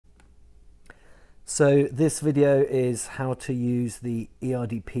So this video is how to use the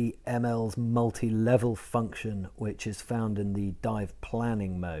ERDPml's multi-level function, which is found in the dive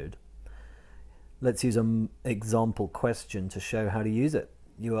planning mode. Let's use an example question to show how to use it.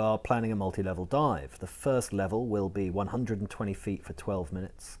 You are planning a multi-level dive. The first level will be 120 feet for 12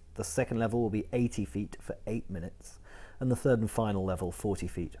 minutes. The second level will be 80 feet for 8 minutes. And the third and final level, 40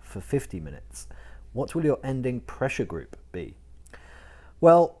 feet for 50 minutes. What will your ending pressure group be?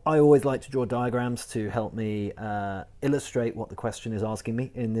 Well, I always like to draw diagrams to help me illustrate what the question is asking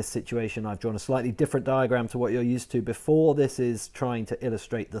me. In this situation, I've drawn a slightly different diagram to what you're used to before. This is trying to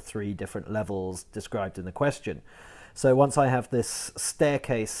illustrate the 3 different levels described in the question. So once I have this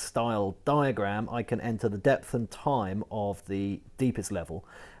staircase style diagram, I can enter the depth and time of the deepest level,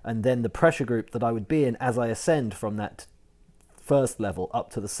 and then the pressure group that I would be in as I ascend from that first level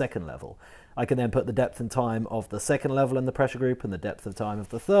up to the second level. I can then put the depth and time of the second level and the pressure group, and the depth of time of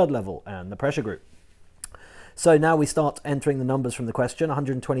the third level and the pressure group. So now we start entering the numbers from the question.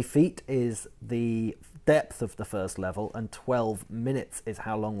 120 feet is the depth of the first level, and 12 minutes is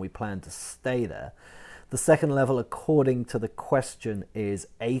how long we plan to stay there. The second level, according to the question, is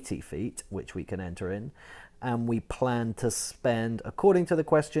 80 feet, which we can enter in, and we plan to spend, according to the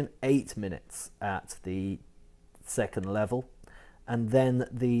question, 8 minutes at the second level. And then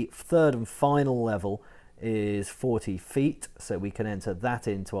the third and final level is 40 feet, so we can enter that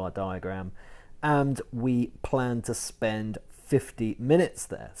into our diagram. And we plan to spend 50 minutes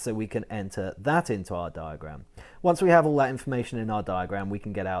there, so we can enter that into our diagram. Once we have all that information in our diagram, we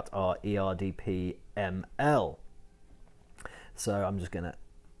can get out our ERDPml. So I'm just going to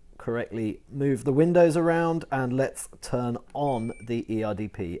correctly move the windows around, and let's turn on the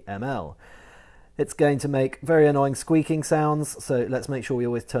ERDPml. It's going to make very annoying squeaking sounds, so let's make sure we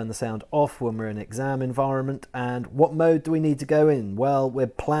always turn the sound off when we're in an exam environment. And what mode do we need to go in? Well, we're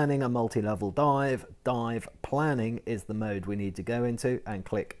planning a multi-level dive. Dive planning is the mode we need to go into, and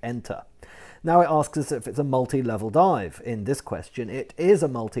click enter. Now it asks us if it's a multi-level dive. In this question, it is a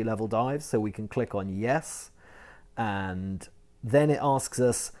multi-level dive, so we can click on yes. And then it asks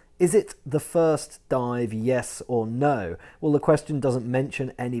us, is it the first dive, yes or no? Well, the question doesn't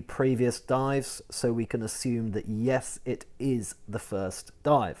mention any previous dives, so we can assume that yes, it is the first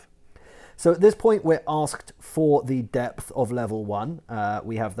dive. So at this point, we're asked for the depth of level 1.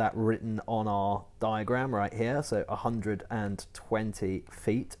 We have that written on our diagram right here, so 120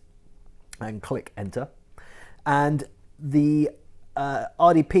 feet, and click enter. And the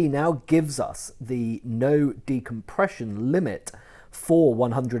RDP now gives us the no decompression limit for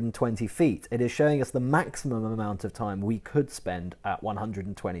 120 feet. It is showing us the maximum amount of time we could spend at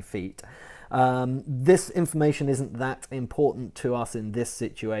 120 feet. This information isn't that important to us in this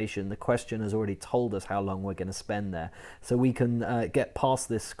situation. The question has already told us how long we're going to spend there. So we can get past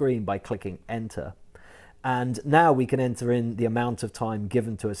this screen by clicking enter. And now we can enter in the amount of time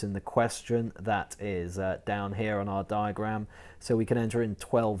given to us in the question. That is down here on our diagram. So we can enter in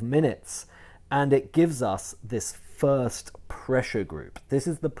 12 minutes. And it gives us this first pressure group. This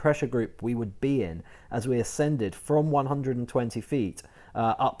is the pressure group we would be in as we ascended from 120 feet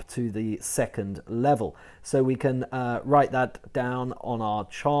up to the second level. So we can write that down on our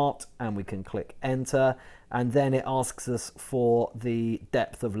chart, and we can click enter. And then it asks us for the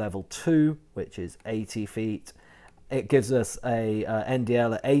depth of level 2, which is 80 feet. It gives us a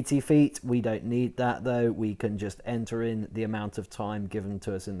NDL at 80 feet. We don't need that though. We can just enter in the amount of time given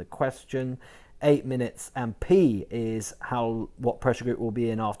to us in the question. 8 minutes, and P is what pressure group we'll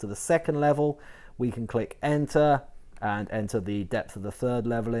be in after the second level. We can click enter and enter the depth of the third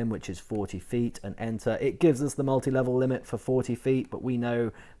level in, which is 40 feet, and enter. It gives us the multi-level limit for 40 feet, but we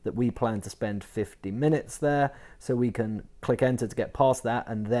know that we plan to spend 50 minutes there, so we can click enter to get past that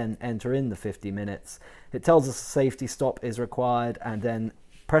and then enter in the 50 minutes. It tells us a safety stop is required, and then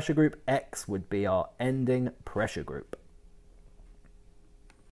pressure group X would be our ending pressure group.